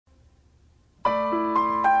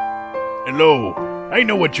Hello, I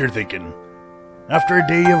know what you're thinking. After a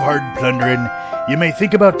day of hard plundering, you may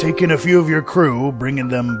think about taking a few of your crew, bringing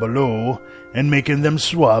them below, and making them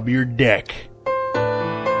swab your deck.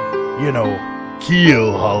 You know,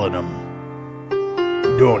 keel hauling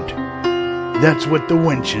them. Don't. That's what the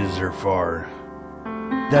wenches are for.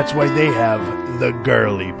 That's why they have the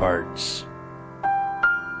girly parts.